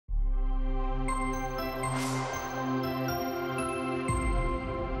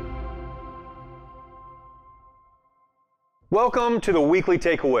Welcome to the Weekly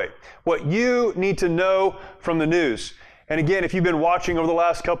Takeaway, what you need to know from the news. And again, if you've been watching over the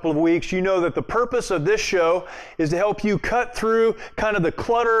last couple of weeks, you know that the purpose of this show is to help you cut through kind of the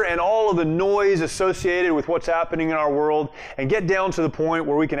clutter and all of the noise associated with what's happening in our world and get down to the point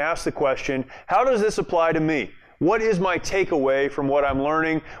where we can ask the question, how does this apply to me? What is my takeaway from what I'm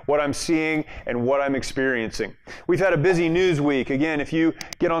learning, what I'm seeing, and what I'm experiencing? We've had a busy news week. Again, if you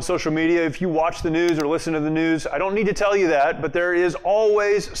get on social media, if you watch the news or listen to the news, I don't need to tell you that, but there is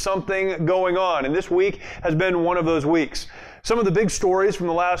always something going on. And this week has been one of those weeks. Some of the big stories from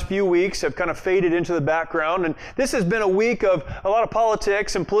the last few weeks have kind of faded into the background, and this has been a week of a lot of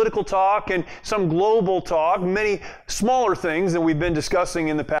politics and political talk and some global talk, many smaller things than we've been discussing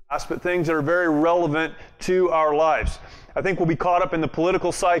in the past, but things that are very relevant to our lives. I think we'll be caught up in the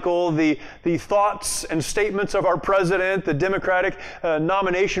political cycle, the thoughts and statements of our president, the Democratic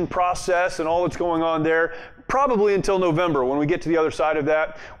nomination process and all that's going on there, probably until November when we get to the other side of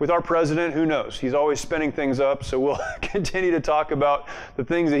that. With our president, who knows? He's always spinning things up, so we'll continue to talk about the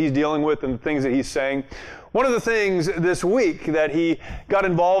things that he's dealing with and the things that he's saying. One of the things this week that he got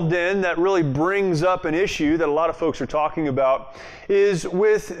involved in that really brings up an issue that a lot of folks are talking about is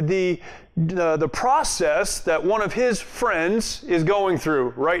with the process that one of his friends is going through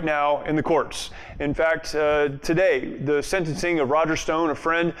right now in the courts. In fact, today, the sentencing of Roger Stone, a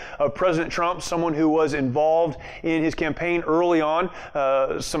friend of President Trump, someone who was involved in his campaign early on,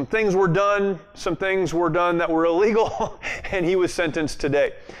 some things were done that were illegal, and he was sentenced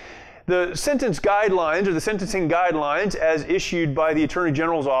today. The sentencing guidelines as issued by the Attorney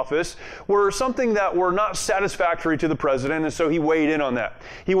General's office were something that were not satisfactory to the president, and so he weighed in on that.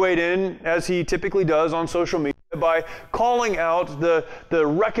 He weighed in, as he typically does on social media, by calling out the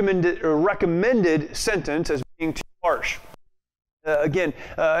recommended sentence as being too harsh. Again,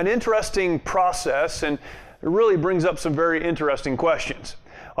 an interesting process, and it really brings up some very interesting questions.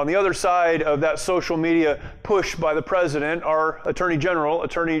 On the other side of that social media push by the president, our Attorney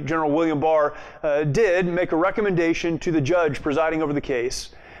General William Barr, did make a recommendation to the judge presiding over the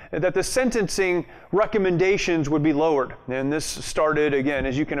case that the sentencing recommendations would be lowered. And this started, again,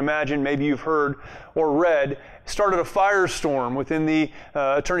 as you can imagine, maybe you've heard or read, started a firestorm within the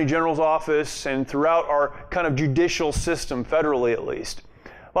Attorney General's office and throughout our kind of judicial system, federally at least.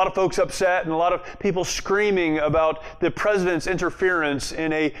 A lot of folks upset and a lot of people screaming about the president's interference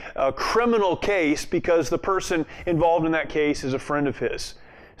in a criminal case because the person involved in that case is a friend of his.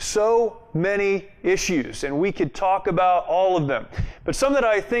 So many issues, and we could talk about all of them. But some that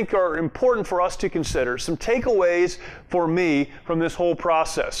I think are important for us to consider, some takeaways for me from this whole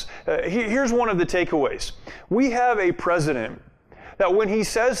process. Here's one of the takeaways. We have a president that when he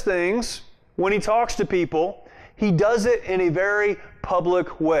says things, when he talks to people, he does it in a very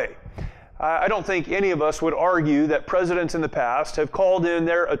public way. I don't think any of us would argue that presidents in the past have called in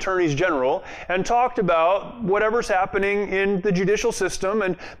their attorneys general and talked about whatever's happening in the judicial system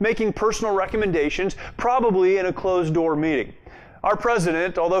and making personal recommendations, probably in a closed-door meeting. Our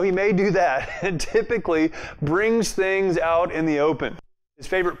president, although he may do that, typically brings things out in the open. His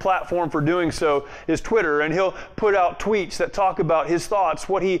favorite platform for doing so is Twitter, and he'll put out tweets that talk about his thoughts,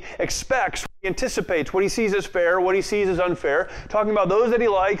 what he expects, what he anticipates, what he sees as fair, what he sees as unfair, talking about those that he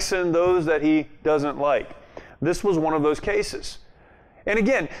likes and those that he doesn't like. This was one of those cases. And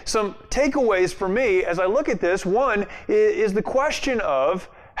again, some takeaways for me as I look at this. One is the question of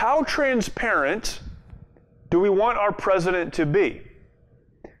how transparent do we want our president to be?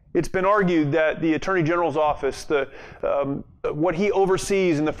 It's been argued that the Attorney General's office, what he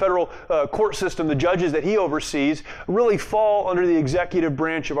oversees in the federal court system, the judges that he oversees, really fall under the executive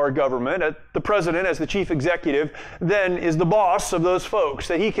branch of our government. The president, as the chief executive, then is the boss of those folks,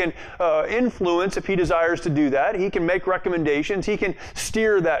 that he can influence if he desires to do that. He can make recommendations. He can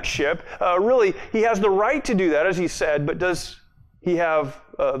steer that ship. Really, he has the right to do that, as he said, but does he have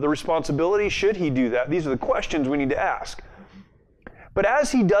the responsibility? Should he do that? These are the questions we need to ask. But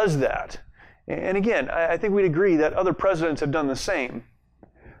as he does that, and again, I think we'd agree that other presidents have done the same,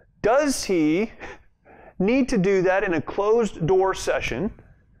 does he need to do that in a closed-door session,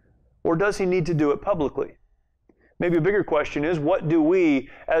 or does he need to do it publicly? Maybe a bigger question is, what do we,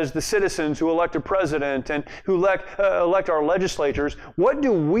 as the citizens who elect a president and who elect our legislators, what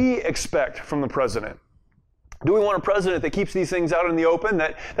do we expect from the president? Do we want a president that keeps these things out in the open,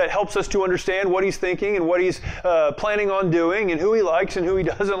 that helps us to understand what he's thinking and what he's planning on doing and who he likes and who he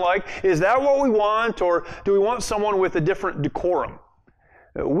doesn't like? Is that what we want, or do we want someone with a different decorum?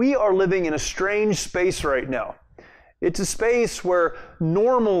 We are living in a strange space right now. It's a space where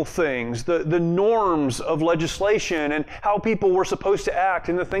normal things, the norms of legislation and how people were supposed to act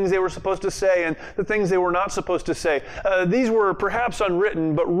and the things they were supposed to say and the things they were not supposed to say, these were perhaps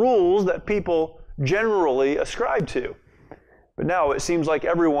unwritten, but rules that people generally ascribe to. But now it seems like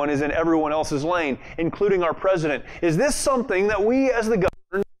everyone is in everyone else's lane, including our president. Is this something that we as the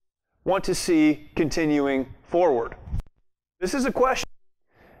government want to see continuing forward? This is a question.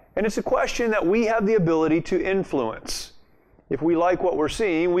 And it's a question that we have the ability to influence. If we like what we're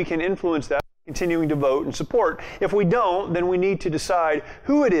seeing, we can influence that, continuing to vote and support. If we don't, then we need to decide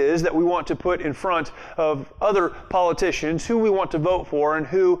who it is that we want to put in front of other politicians, who we want to vote for, and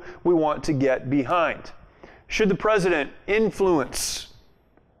who we want to get behind. Should the president influence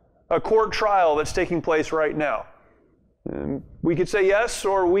a court trial that's taking place right now? We could say yes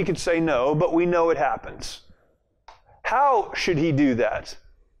or we could say no, but we know it happens. How should he do that?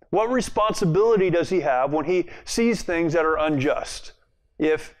 What responsibility does he have when he sees things that are unjust,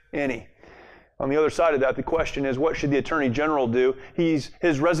 if any? On the other side of that, the question is, what should the Attorney General do?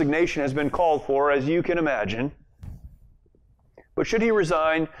 His resignation has been called for, as you can imagine. But should he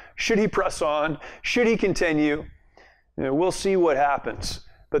resign? Should he press on? Should he continue? We'll see what happens.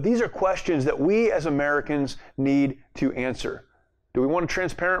 But these are questions that we as Americans need to answer. Do we want a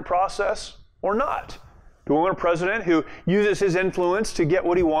transparent process or not? Do we want a president who uses his influence to get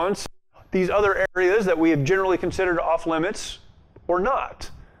what he wants, these other areas that we have generally considered off limits, or not?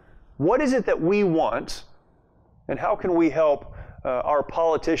 What is it that we want, and how can we help our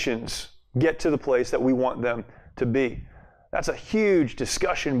politicians get to the place that we want them to be? That's a huge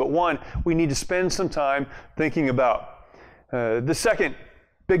discussion, but one we need to spend some time thinking about. The second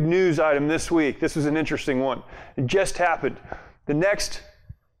big news item this week, this was an interesting one. It just happened. The next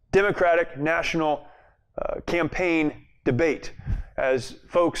Democratic National campaign debate, as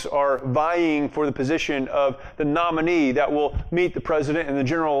folks are vying for the position of the nominee that will meet the president in the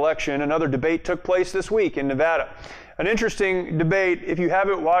general election. Another debate took place this week in Nevada. An interesting debate. If you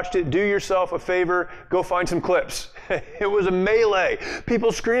haven't watched it, do yourself a favor, go find some clips. It was a melee.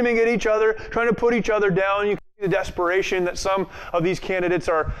 People screaming at each other, trying to put each other down. You can see the desperation that some of these candidates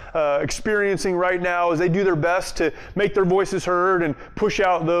are experiencing right now as they do their best to make their voices heard and push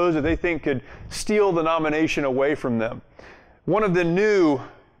out those that they think could steal the nomination away from them. One of the new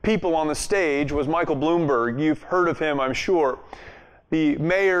people on the stage was Michael Bloomberg. You've heard of him, I'm sure. The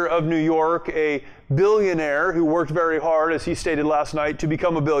mayor of New York, a billionaire who worked very hard, as he stated last night, to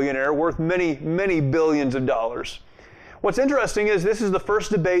become a billionaire, worth many, many billions of dollars. What's interesting is this is the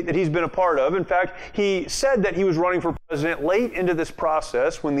first debate that he's been a part of. In fact, he said that he was running for president late into this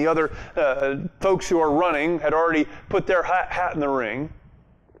process when the other folks who are running had already put their hat in the ring.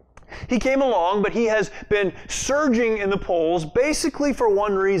 He came along, but he has been surging in the polls basically for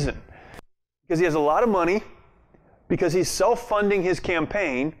one reason. Because he has a lot of money, because he's self-funding his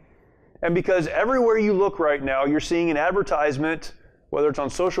campaign, and because everywhere you look right now, you're seeing an advertisement, whether it's on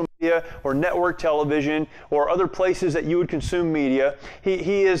social media or network television or other places that you would consume media.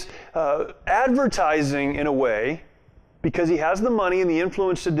 He is advertising in a way, because he has the money and the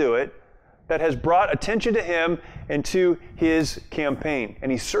influence to do it, that has brought attention to him and to his campaign, and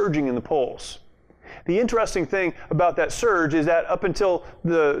he's surging in the polls. The interesting thing about that surge is that up until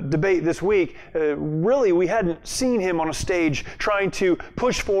the debate this week, really we hadn't seen him on a stage trying to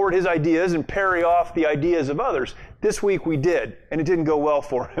push forward his ideas and parry off the ideas of others. This week we did, and it didn't go well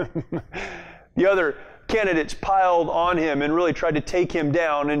for him. The other candidates piled on him and really tried to take him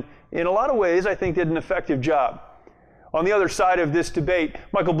down, and in a lot of ways I think did an effective job. On the other side of this debate,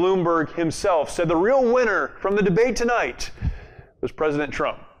 Michael Bloomberg himself said the real winner from the debate tonight was President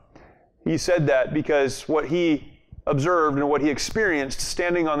Trump. He said that because what he observed and what he experienced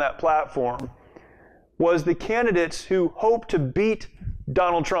standing on that platform was the candidates who hoped to beat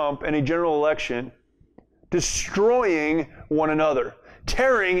Donald Trump in a general election destroying one another,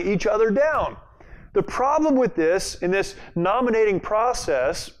 tearing each other down. The problem with this, in this nominating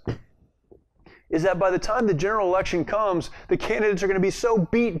process, is that by the time the general election comes, the candidates are going to be so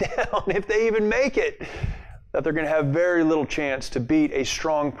beat down, if they even make it, that they're going to have very little chance to beat a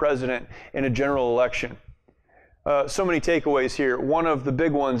strong president in a general election. So many takeaways here. One of the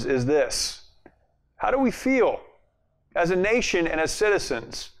big ones is this. How do we feel as a nation and as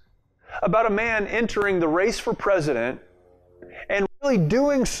citizens about a man entering the race for president and really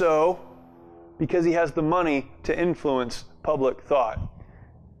doing so because he has the money to influence public thought?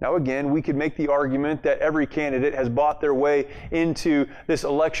 Now again, we could make the argument that every candidate has bought their way into this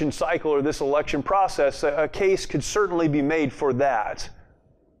election cycle or this election process. A case could certainly be made for that.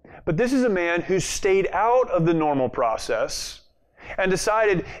 But this is a man who stayed out of the normal process, and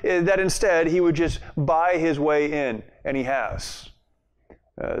decided that instead he would just buy his way in, and he has.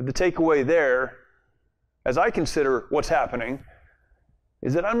 The takeaway there, as I consider what's happening,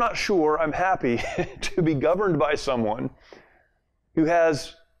 is that I'm not sure I'm happy to be governed by someone who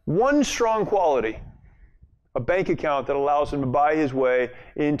has one strong quality: a bank account that allows him to buy his way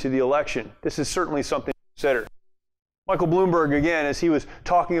into the election. This is certainly something to consider. Michael Bloomberg, again, as he was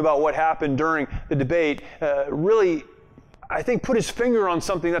talking about what happened during the debate, really, I think, put his finger on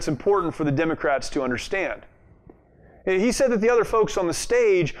something that's important for the Democrats to understand. He said that the other folks on the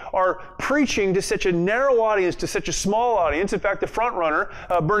stage are preaching to such a narrow audience, to such a small audience. In fact, the front runner,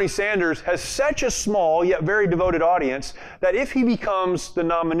 Bernie Sanders, has such a small yet very devoted audience that if he becomes the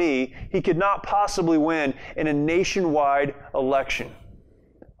nominee, he could not possibly win in a nationwide election.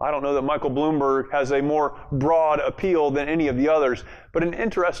 I don't know that Michael Bloomberg has a more broad appeal than any of the others, but an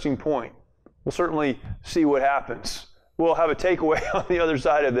interesting point. We'll certainly see what happens. We'll have a takeaway on the other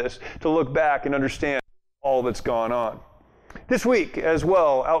side of this to look back and understand all that's gone on. This week as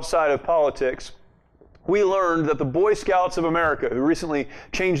well, outside of politics, we learned that the Boy Scouts of America, who recently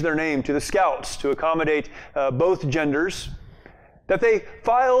changed their name to the Scouts to accommodate both genders, that they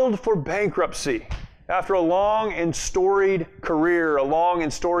filed for bankruptcy after a long and storied career, a long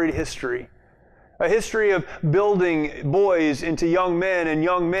and storied history. A history of building boys into young men and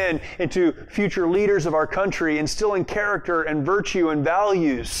young men into future leaders of our country, instilling character and virtue and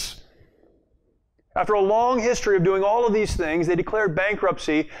values. After a long history of doing all of these things, they declared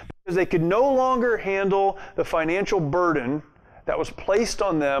bankruptcy because they could no longer handle the financial burden that was placed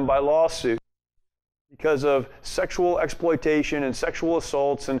on them by lawsuit because of sexual exploitation and sexual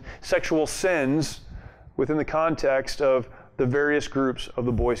assaults and sexual sins within the context of the various groups of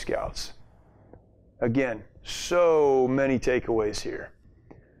the Boy Scouts. Again, so many takeaways here.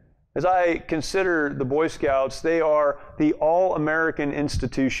 As I consider the Boy Scouts, they are the all-American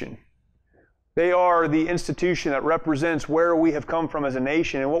institution. They are the institution that represents where we have come from as a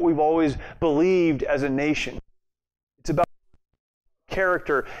nation and what we've always believed as a nation. It's about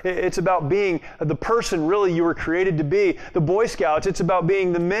character. It's about being the person really you were created to be. The Boy Scouts, it's about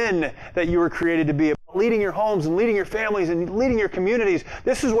being the men that you were created to be, about leading your homes and leading your families and leading your communities.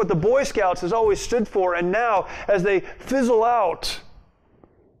 This is what the Boy Scouts has always stood for, and now as they fizzle out,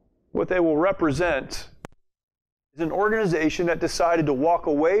 what they will represent is an organization that decided to walk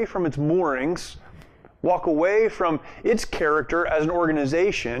away from its moorings, walk away from its character as an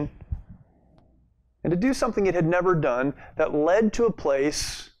organization, and to do something it had never done that led to a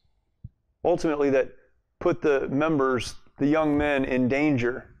place, ultimately, that put the members, the young men, in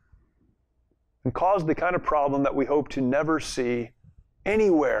danger and caused the kind of problem that we hope to never see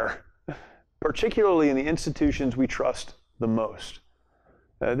anywhere, particularly in the institutions we trust the most.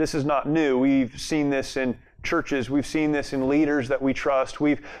 This is not new. We've seen this in churches. We've seen this in leaders that we trust.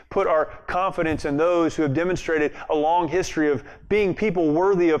 We've put our confidence in those who have demonstrated a long history of being people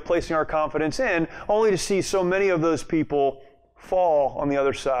worthy of placing our confidence in, only to see so many of those people fall on the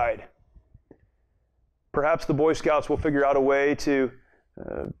other side. Perhaps the Boy Scouts will figure out a way to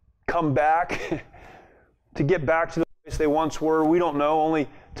come back, to get back to the place they once were. We don't know. Only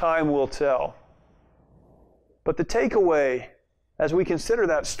time will tell. But the takeaway as we consider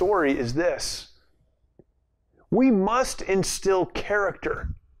that story is this: we must instill character.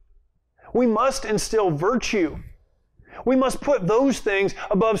 We must instill virtue. We must put those things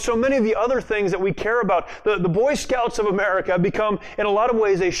above so many of the other things that we care about. The Boy Scouts of America have become, in a lot of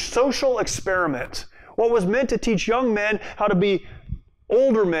ways, a social experiment. What was meant to teach young men how to be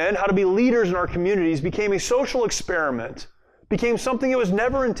older men, how to be leaders in our communities, became a social experiment, became something it was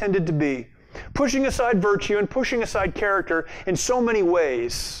never intended to be, pushing aside virtue and pushing aside character in so many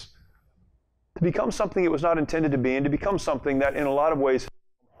ways, to become something it was not intended to be, and to become something that in a lot of ways is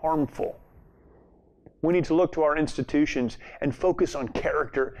harmful. We need to look to our institutions and focus on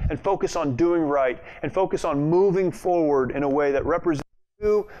character and focus on doing right and focus on moving forward in a way that represents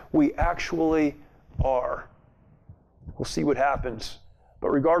who we actually are. We'll see what happens. But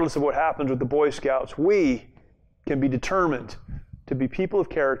regardless of what happens with the Boy Scouts, we can be determined to be people of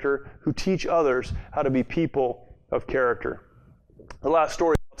character who teach others how to be people of character. The last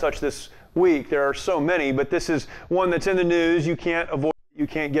story I'll touch this week, there are so many, but this is one that's in the news. You can't avoid it. You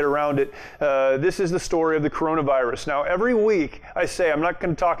can't get around it. This is the story of the coronavirus. Now, every week I say I'm not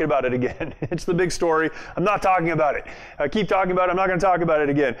going to talk about it again. It's the big story. I'm not talking about it. I keep talking about it. I'm not going to talk about it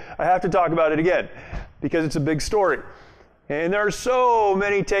again. I have to talk about it again because it's a big story. And there are so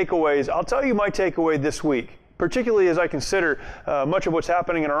many takeaways. I'll tell you my takeaway this week, particularly as I consider much of what's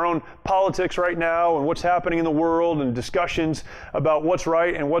happening in our own politics right now and what's happening in the world and discussions about what's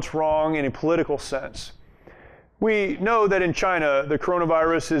right and what's wrong in a political sense. We know that in China, the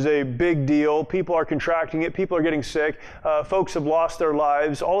coronavirus is a big deal. People are contracting it. People are getting sick. Folks have lost their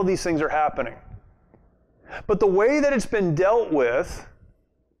lives. All of these things are happening. But the way that it's been dealt with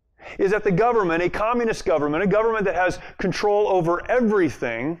is that the government, a communist government, a government that has control over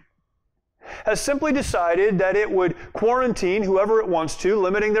everything, has simply decided that it would quarantine whoever it wants to,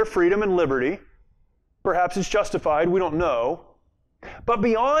 limiting their freedom and liberty. Perhaps it's justified. We don't know. But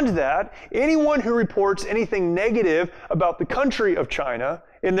beyond that, anyone who reports anything negative about the country of China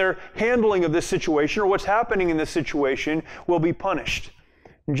in their handling of this situation or what's happening in this situation will be punished.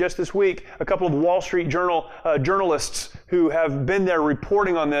 And just this week, a couple of Wall Street Journal journalists who have been there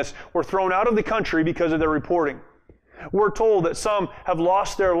reporting on this were thrown out of the country because of their reporting. We're told that some have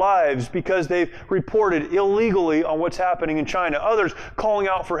lost their lives because they've reported illegally on what's happening in China. Others calling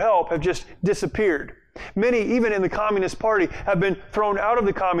out for help have just disappeared. Many, even in the Communist Party, have been thrown out of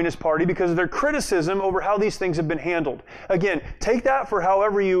the Communist Party because of their criticism over how these things have been handled. Again, take that for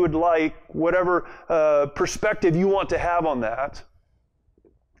however you would like, whatever perspective you want to have on that.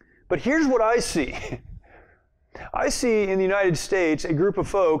 But here's what I see. I see in the United States a group of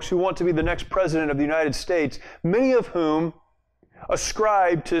folks who want to be the next president of the United States, many of whom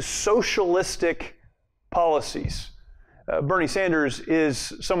ascribe to socialistic policies. Bernie Sanders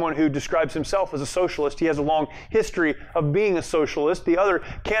is someone who describes himself as a socialist. He has a long history of being a socialist. The other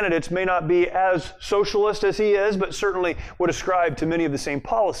candidates may not be as socialist as he is, but certainly would ascribe to many of the same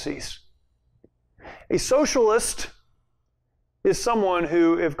policies. A socialist is someone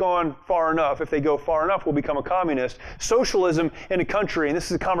who, if gone far enough, if they go far enough, will become a communist. Socialism in a country, and this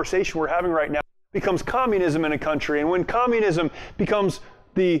is a conversation we're having right now, becomes communism in a country. And when communism becomes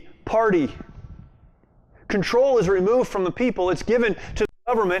the party, control is removed from the people, it's given to the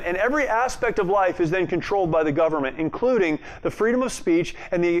government, and every aspect of life is then controlled by the government, including the freedom of speech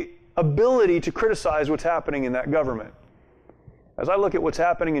and the ability to criticize what's happening in that government. As I look at what's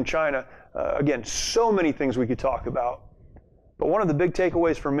happening in China, again, so many things we could talk about. But one of the big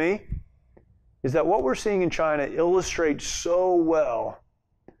takeaways for me is that what we're seeing in China illustrates so well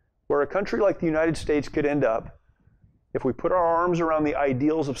where a country like the United States could end up if we put our arms around the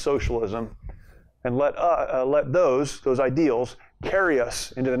ideals of socialism and let those ideals carry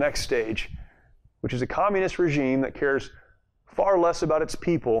us into the next stage, which is a communist regime that cares far less about its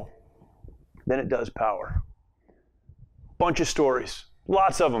people than it does power. Bunch of stories,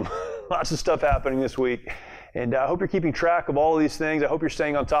 lots of them, lots of stuff happening this week. And I hope you're keeping track of all of these things. I hope you're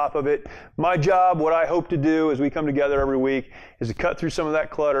staying on top of it. My job, what I hope to do as we come together every week, is to cut through some of that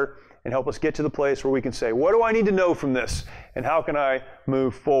clutter and help us get to the place where we can say, what do I need to know from this? And how can I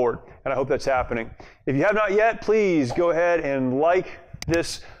move forward? And I hope that's happening. If you have not yet, please go ahead and like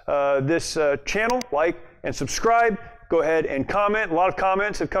this channel, like and subscribe. Go ahead and comment. A lot of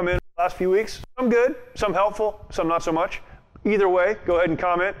comments have come in the last few weeks. Some good, some helpful, some not so much. Either way, go ahead and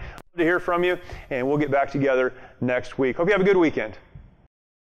comment. I'd love to hear from you, and we'll get back together next week. Hope you have a good weekend.